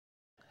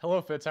Hello,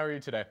 Fitz. How are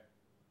you today?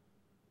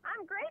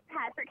 I'm great,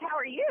 Patrick. How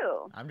are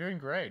you? I'm doing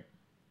great.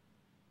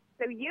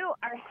 So you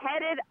are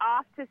headed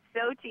off to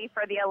Sochi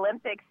for the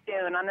Olympics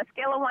soon. On the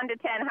scale of 1 to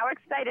 10, how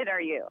excited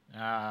are you?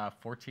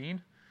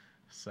 14.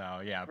 So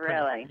yeah,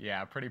 Really?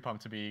 pretty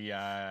pumped to be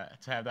to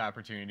have the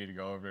opportunity to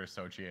go over to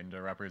Sochi and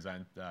to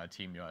represent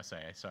Team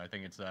USA. So I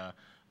think it's a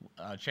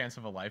chance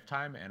of a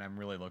lifetime, and I'm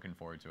really looking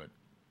forward to it.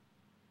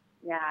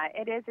 Yeah,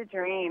 it is a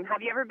dream.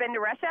 Have you ever been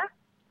to Russia?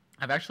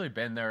 I've actually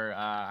been there.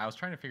 I was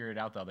trying to figure it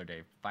out the other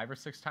day, 5 or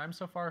 6 times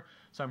so far.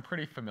 So I'm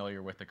pretty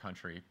familiar with the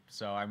country.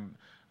 So I'm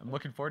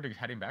looking forward to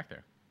heading back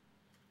there.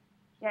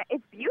 Yeah,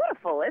 it's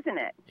beautiful, isn't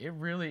it? It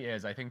really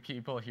is. I think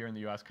people here in the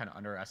U.S. kind of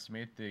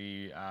underestimate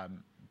the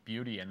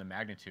beauty and the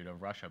magnitude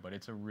of Russia, but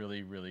it's a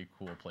really, really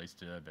cool place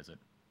to visit.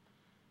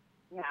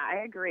 Yeah, I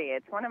agree.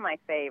 It's one of my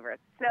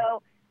favorites.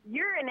 So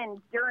you're an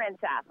endurance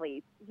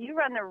athlete. You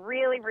run the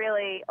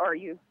or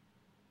you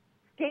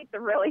skate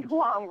the really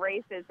long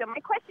races. So my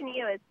question to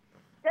you is,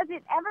 does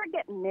it ever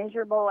get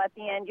miserable at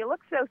the end? You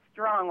look so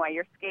strong while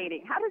you're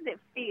skating. How does it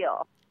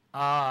feel?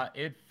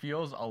 It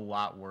feels a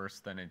lot worse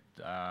than it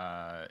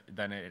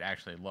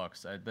actually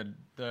looks.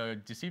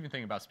 The deceiving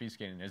thing about speed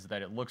skating is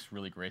that it looks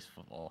really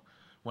graceful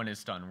when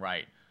it's done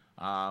right.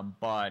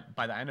 But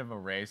by the end of a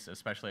race,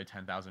 especially at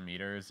 10,000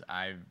 meters,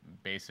 I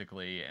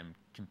basically am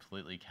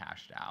completely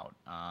cashed out.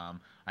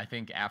 I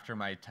think after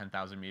my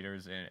 10,000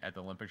 meters at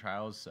the Olympic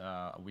trials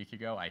a week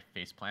ago, I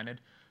face planted.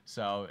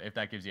 So if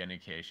that gives you any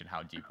indication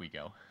how deep we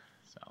go,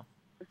 so.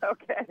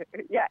 Okay.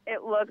 Yeah,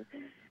 it looks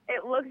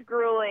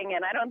grueling,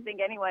 and I don't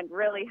think anyone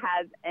really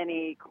has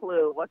any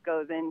clue what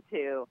goes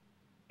into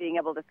being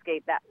able to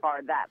skate that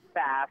far that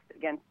fast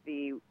against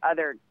the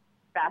other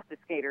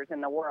fastest skaters in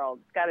the world.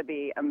 It's got to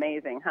be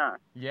amazing, huh?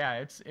 Yeah,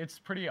 it's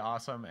pretty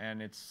awesome,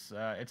 and it's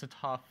a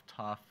tough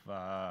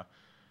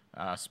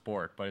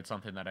sport, but it's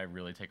something that I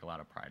really take a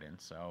lot of pride in.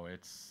 So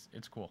it's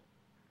cool.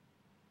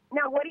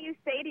 Now, what do you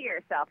say to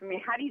yourself? I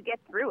mean, how do you get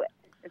through it?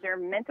 Is there a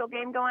mental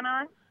game going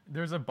on?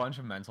 There's a bunch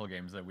of mental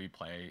games that we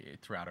play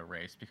throughout a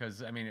race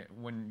because, I mean,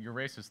 when your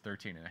race is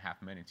 13 and a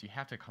half minutes, you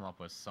have to come up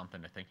with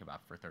something to think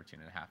about for 13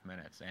 and a half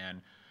minutes.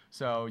 And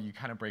so you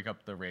kind of break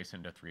up the race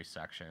into three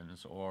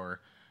sections,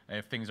 or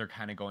if things are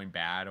kind of going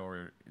bad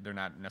or they're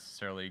not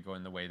necessarily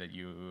going the way that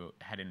you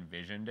had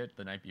envisioned it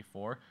the night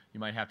before, you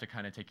might have to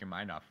kind of take your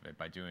mind off of it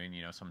by doing,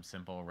 some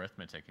simple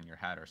arithmetic in your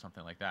head or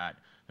something like that.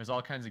 There's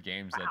all kinds of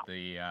games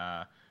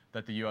Wow.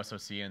 that the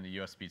USOC and the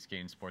US Speed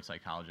Skating sports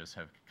psychologists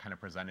have kind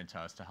of presented to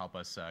us to help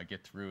us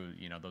get through,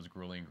 those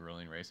grueling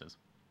races.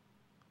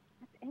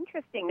 That's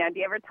interesting. Now, do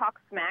you ever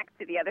talk smack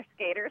to the other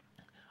skaters?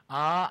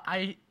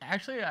 I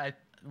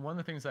one of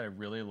the things that I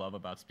really love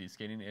about speed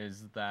skating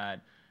is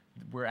that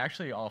we're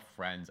actually all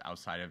friends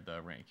outside of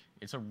the rink.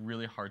 It's a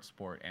really hard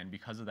sport, and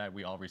because of that,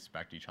 we all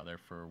respect each other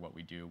for what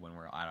we do when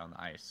we're out on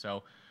the ice.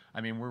 So, I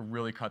mean, we're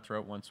really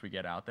cutthroat once we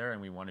get out there,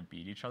 and we want to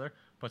beat each other.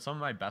 But some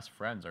of my best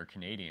friends are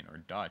Canadian or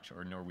Dutch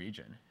or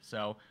Norwegian.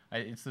 So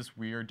it's this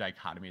weird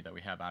dichotomy that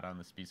we have out on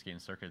the speed skating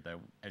circuit that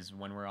is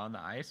when we're on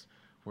the ice,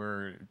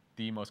 we're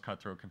the most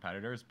cutthroat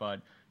competitors, but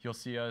you'll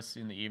see us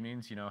in the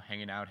evenings,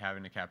 hanging out,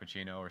 having a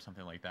cappuccino or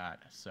something like that.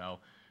 So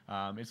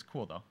it's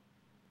cool, though.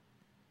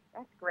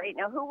 That's great.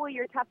 Now, who will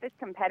your toughest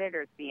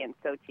competitors be in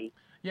Sochi?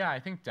 Yeah, I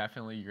think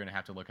definitely you're going to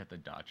have to look at the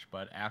Dutch.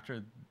 But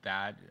after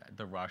that,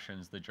 the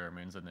Russians, the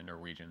Germans, and the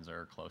Norwegians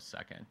are a close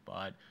second.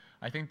 But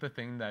I think the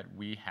thing that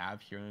we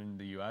have here in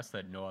the U.S.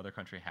 that no other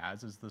country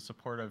has is the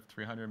support of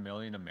 300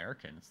 million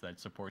Americans that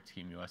support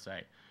Team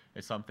USA.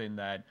 It's something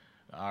that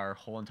our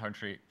whole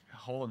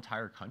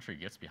entire country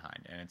gets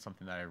behind. And it's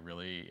something that I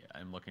really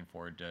am looking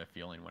forward to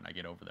feeling when I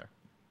get over there.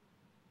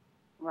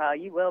 Well,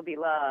 you will be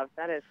loved.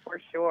 That is for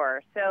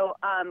sure. So,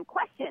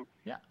 question.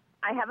 Yeah.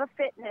 I have a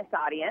fitness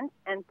audience,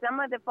 and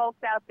some of the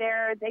folks out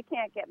there, they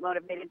can't get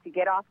motivated to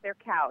get off their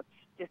couch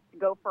just to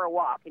go for a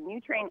walk. And you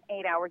train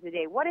 8 hours a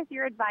day. What is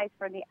your advice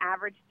for the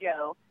average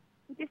Joe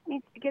who just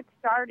needs to get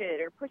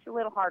started or push a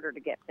little harder to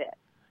get fit?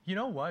 You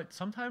know what?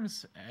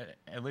 Sometimes,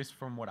 at least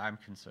from what I'm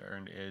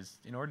concerned, is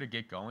in order to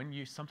get going,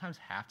 you sometimes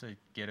have to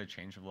get a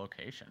change of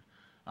location.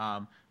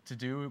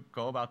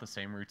 Go about the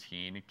same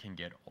routine can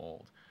get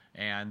old.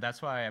 And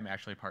that's why I'm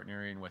actually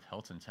partnering with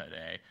Hilton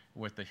today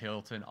with the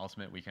Hilton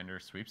Ultimate Weekender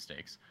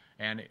Sweepstakes.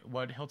 And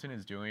what Hilton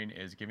is doing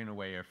is giving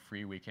away a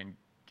free weekend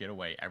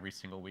getaway every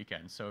single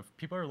weekend. So if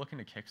people are looking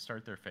to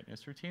kickstart their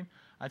fitness routine,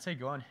 I'd say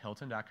go on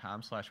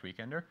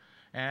hilton.com/weekender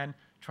and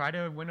try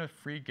to win a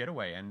free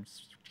getaway and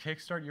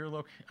kickstart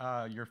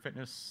your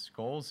fitness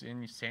goals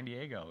in San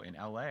Diego, in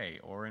LA,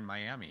 or in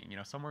Miami.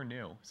 Somewhere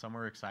new,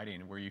 somewhere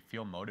exciting where you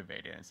feel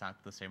motivated. It's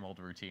not the same old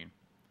routine.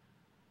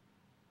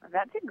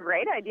 That's a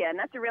great idea, and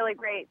that's a really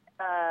great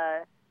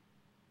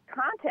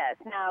contest.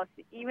 Now,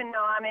 even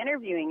though I'm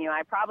interviewing you,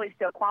 I probably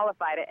still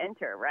qualify to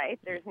enter, right?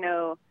 There's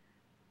no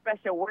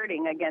special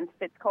wording against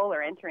Fitz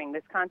Koehler entering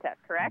this contest,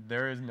 correct?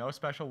 There is no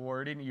special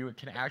wording. You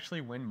can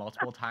actually win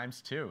multiple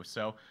times too.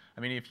 So,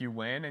 I mean, if you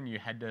win and you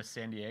head to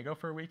San Diego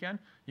for a weekend,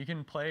 you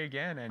can play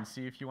again and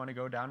see if you want to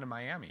go down to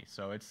Miami.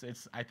 So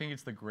I think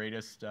it's the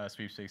greatest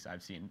sweepstakes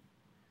I've seen.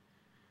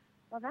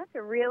 Well, that's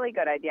a really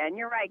good idea. And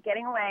you're right,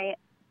 getting away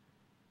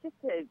just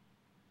to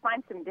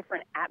find some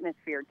different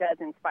atmosphere does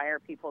inspire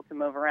people to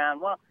move around.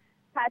 Well,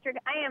 Patrick,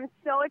 I am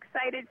so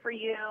excited for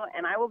you,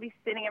 and I will be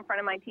sitting in front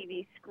of my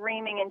TV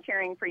screaming and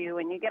cheering for you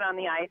when you get on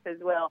the ice, as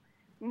will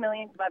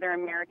millions of other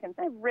Americans.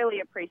 I really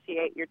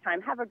appreciate your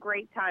time. Have a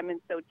great time in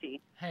Sochi.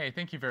 Hey,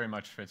 thank you very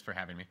much, Fitz, for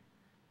having me.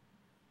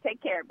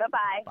 Take care.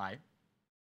 Bye-bye. Bye.